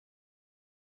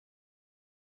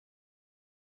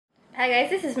Hi guys,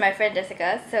 this is my friend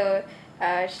Jessica. So,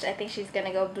 I think she's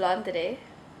gonna go blonde today.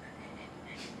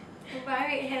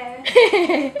 White hair.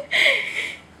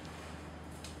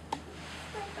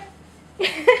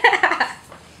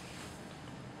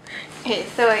 Okay,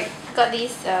 so I got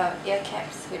these ear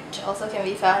caps, which also can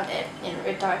be found in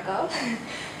Rhetorical.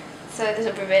 So this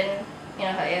will prevent,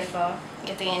 her ears from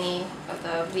getting any of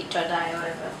the bleach or dye or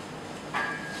whatever.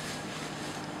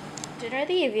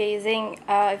 Generally, if you're using,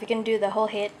 if you can do the whole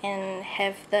head and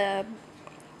have the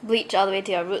bleach all the way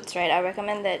to your roots, right, I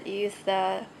recommend that you use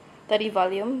the 30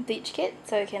 volume bleach kit,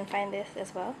 so you can find this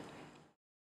as well.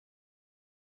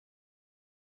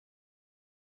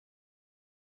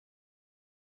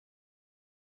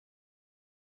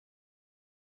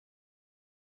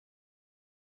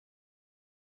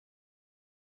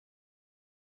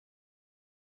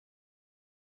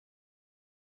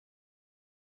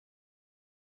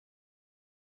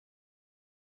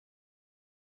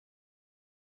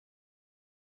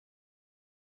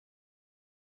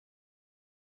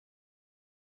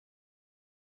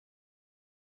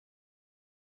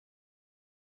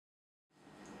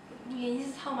 Yeah, this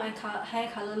is how my hair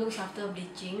color looks after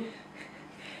bleaching.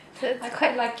 So it's I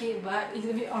quite like it, but it's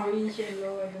a bit orange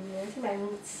yellow. I don't know. See my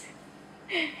roots.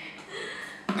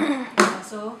 Yeah,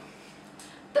 so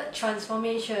third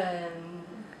transformation.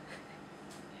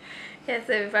 Yeah,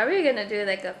 so we're probably gonna do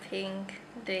like a pink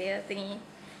layer thingy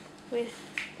with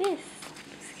this.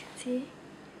 As you can see,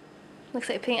 looks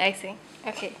like pink icing.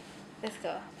 Okay, let's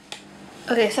go.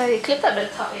 Okay, so we clipped up the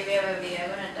top area where we are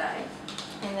gonna dye,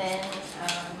 and then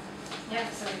yeah,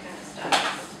 so we're gonna start.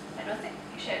 I don't think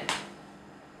we should.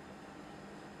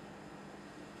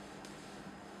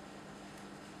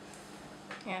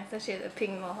 Yeah, so she has a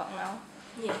pink mohawk now.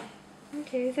 Yeah.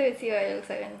 Okay, so let's see what it looks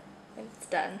like when it's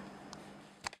done.